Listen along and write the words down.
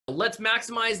let's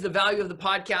maximize the value of the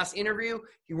podcast interview.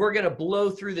 We're going to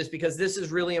blow through this because this is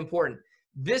really important.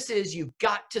 This is, you've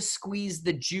got to squeeze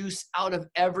the juice out of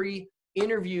every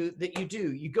interview that you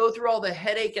do. You go through all the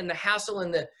headache and the hassle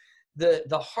and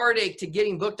the heartache to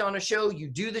getting booked on a show. You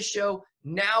do the show.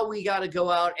 Now we got to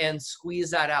go out and squeeze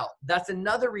that out. That's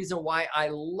another reason why I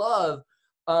love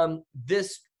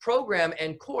this program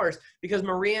and course, because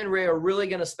Maria and Ray are really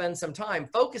going to spend some time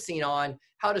focusing on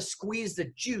how to squeeze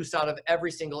the juice out of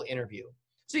every single interview.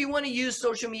 So you want to use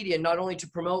social media not only to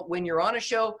promote when you're on a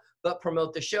show, but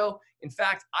promote the show. In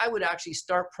fact, I would actually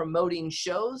start promoting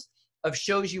shows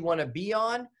you want to be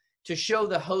on to show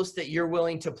the host that you're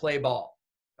willing to play ball.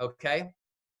 Okay.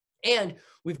 And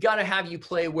we've got to have you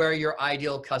play where your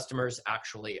ideal customers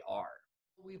actually are.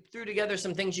 We threw together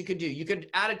some things you could do. You could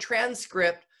add a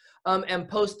transcript and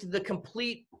post the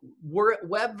complete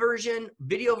web version,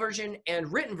 video version,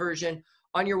 and written version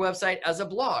on your website as a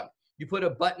blog. You put a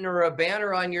button or a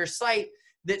banner on your site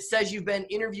that says you've been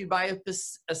interviewed by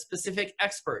a specific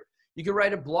expert. You could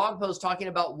write a blog post talking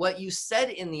about what you said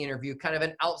in the interview, kind of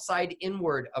an outside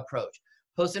inward approach.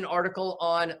 Post an article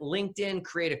on LinkedIn,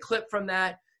 create a clip from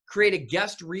that, create a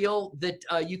guest reel that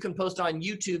you can post on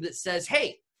YouTube that says,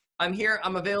 hey, I'm here,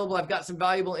 I'm available, I've got some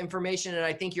valuable information, and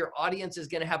I think your audience is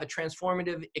going to have a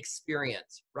transformative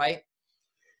experience, right?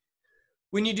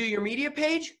 When you do your media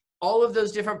page, all of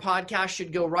those different podcasts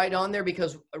should go right on there,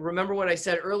 because remember what I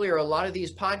said earlier, a lot of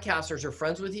these podcasters are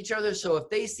friends with each other. So if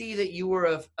they see that you were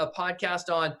a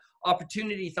podcast on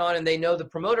Opportunity-thon and they know the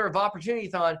promoter of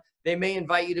Opportunity-thon, they may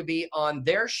invite you to be on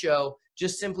their show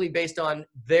just simply based on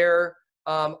their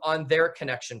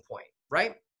connection point,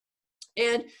 right?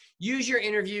 And use your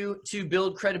interview to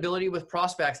build credibility with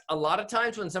prospects. A lot of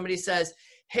times when somebody says,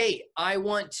 hey, I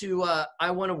want to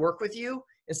work with you,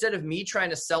 instead of me trying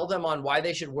to sell them on why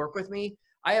they should work with me,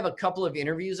 I have a couple of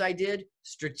interviews I did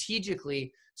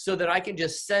strategically so that I can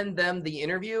just send them the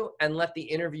interview and let the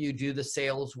interview do the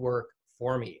sales work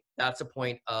for me. That's a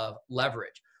point of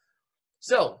leverage.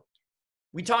 So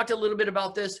we talked a little bit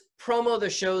about this. Promo the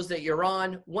shows that you're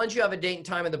on. Once you have a date and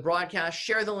time of the broadcast,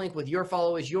 share the link with your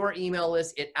followers, your email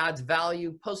list. It adds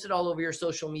value. Post it all over your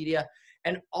social media.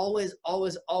 And always,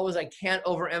 always, always, I can't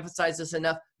overemphasize this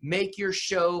enough, make your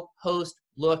show host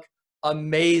look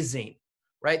amazing,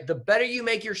 right? The better you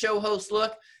make your show host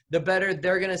look, the better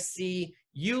they're going to see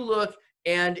you look,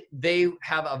 and they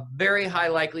have a very high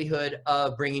likelihood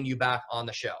of bringing you back on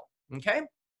the show, okay?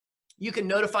 You can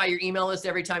notify your email list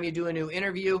every time you do a new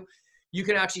interview. You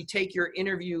can actually take your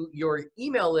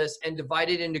email list and divide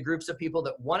it into groups of people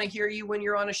that want to hear you when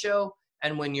you're on a show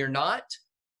and when you're not,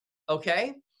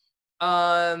 okay?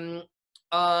 And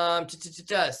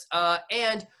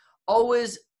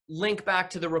always link back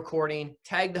to the recording,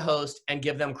 tag the host, and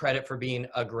give them credit for being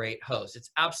a great host. It's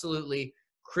absolutely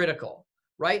critical,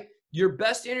 right? Your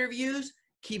best interviews,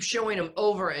 keep showing them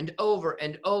over and over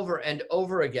and over and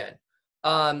over again.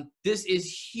 This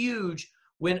is huge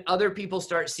when other people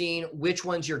start seeing which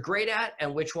ones you're great at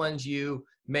and which ones you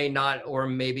may not, or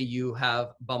maybe you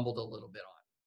have bumbled a little bit on.